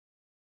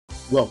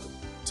Welcome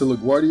to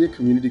LaGuardia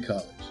Community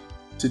College.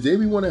 Today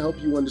we want to help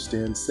you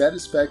understand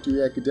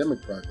satisfactory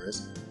academic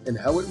progress and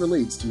how it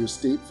relates to your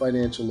state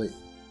financial aid.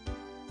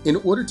 In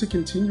order to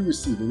continue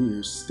receiving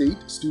your state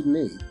student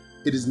aid,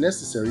 it is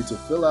necessary to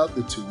fill out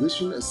the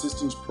Tuition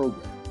Assistance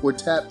Program, or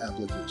TAP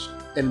application,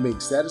 and make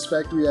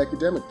satisfactory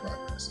academic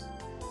progress.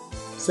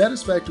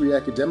 Satisfactory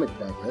academic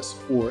progress,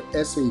 or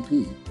SAP,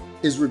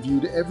 is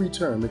reviewed every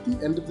term at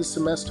the end of the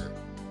semester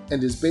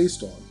and is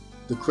based on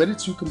the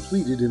credits you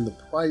completed in the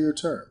prior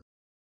term,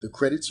 the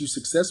credits you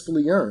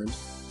successfully earned,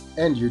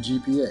 and your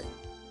GPA.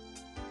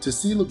 To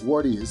see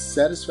LaGuardia's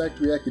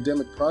Satisfactory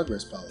Academic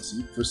Progress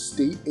Policy for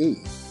state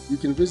aid, you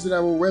can visit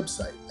our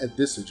website at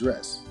this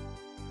address,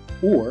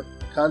 or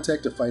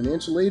contact a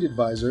financial aid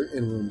advisor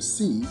in room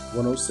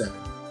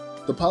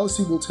C-107. The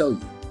policy will tell you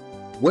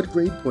what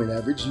grade point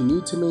average you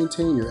need to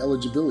maintain your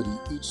eligibility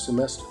each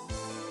semester,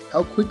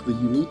 how quickly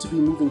you need to be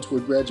moving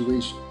toward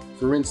graduation,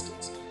 for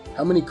instance,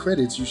 how many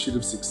credits you should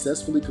have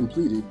successfully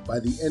completed by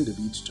the end of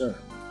each term,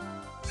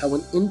 how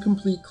an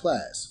incomplete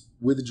class,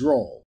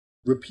 withdrawal,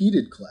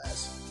 repeated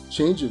class,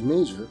 change of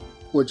major,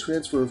 or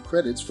transfer of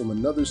credits from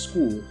another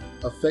school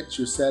affects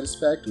your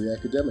satisfactory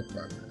academic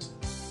progress,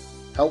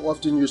 how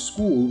often your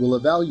school will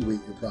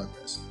evaluate your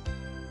progress,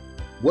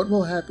 what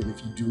will happen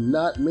if you do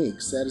not make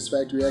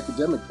satisfactory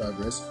academic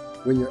progress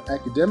when your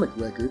academic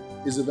record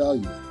is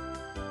evaluated.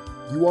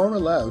 You are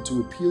allowed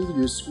to appeal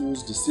your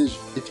school's decision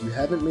if you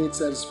haven't made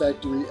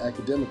satisfactory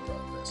academic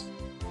progress.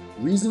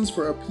 Reasons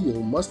for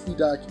appeal must be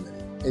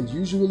documented and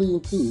usually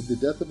include the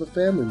death of a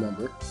family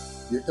member,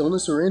 your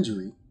illness or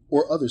injury,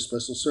 or other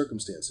special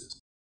circumstances.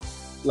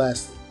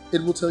 Lastly,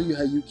 it will tell you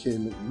how you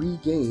can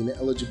regain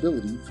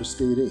eligibility for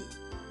state aid.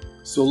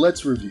 So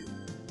let's review.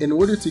 In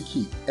order to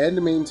keep and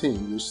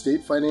maintain your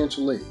state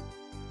financial aid,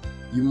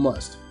 you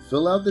must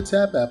fill out the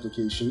TAP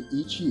application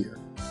each year,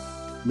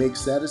 make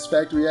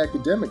satisfactory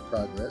academic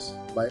progress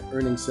by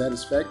earning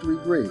satisfactory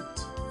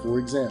grades, for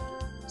example,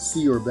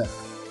 C or better,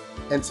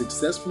 and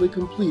successfully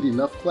complete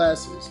enough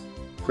classes,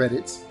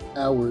 credits,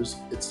 hours,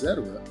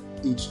 etc.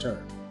 each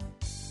term.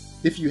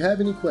 If you have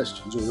any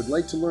questions or would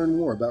like to learn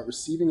more about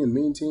receiving and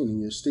maintaining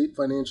your state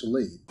financial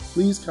aid,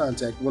 please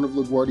contact one of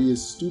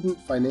LaGuardia's Student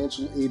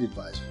Financial Aid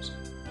Advisors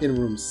in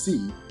room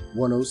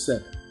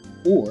C-107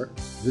 or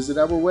visit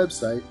our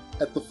website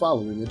at the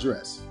following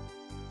address.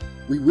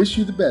 We wish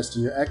you the best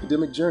in your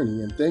academic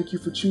journey and thank you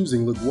for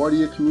choosing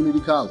LaGuardia Community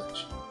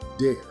College.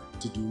 Dare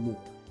to do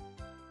more.